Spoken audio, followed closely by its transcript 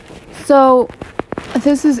So,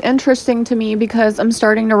 this is interesting to me because I'm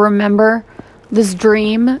starting to remember this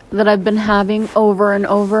dream that I've been having over and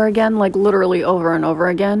over again, like literally over and over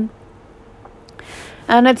again.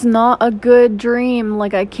 And it's not a good dream.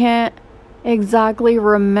 Like, I can't exactly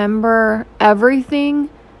remember everything,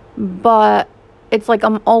 but it's like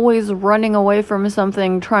I'm always running away from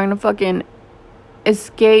something, trying to fucking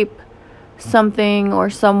escape something or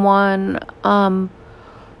someone.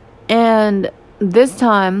 And this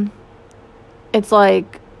time, it's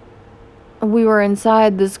like we were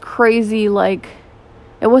inside this crazy, like,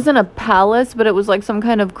 it wasn't a palace, but it was like some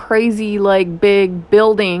kind of crazy, like, big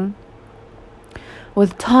building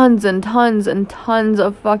with tons and tons and tons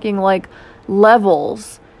of fucking, like,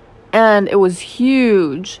 levels. And it was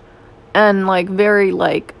huge and, like, very,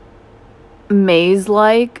 like,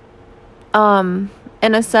 maze-like, in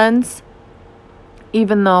a sense,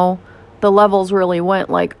 even though the levels really went,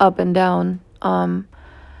 like, up and down,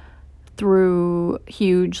 through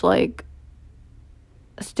huge, like,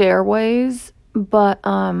 stairways. But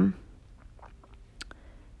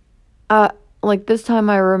like, this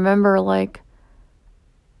time I remember, like,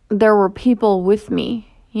 there were people with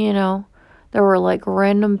me, you know, there were, like,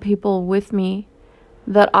 random people with me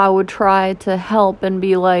that I would try to help and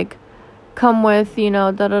be like, come with, you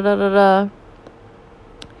know, da da da da da.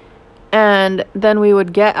 And then we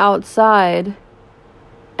would get outside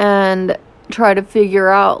and try to figure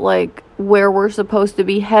out, like, where we're supposed to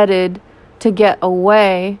be headed to get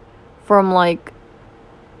away from, like,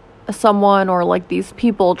 someone or, like, these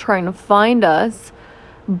people trying to find us.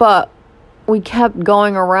 But we kept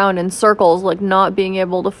going around in circles, like, not being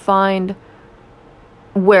able to find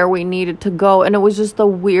where we needed to go. And it was just the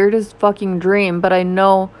weirdest fucking dream. But I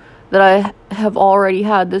know that I have already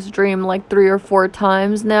had this dream, like, 3 or 4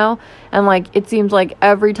 times now. And, like, it seems like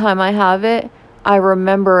every time I have it, I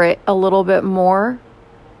remember it a little bit more.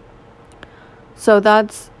 So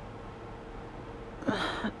that's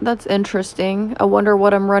interesting. I wonder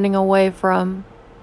what I'm running away from.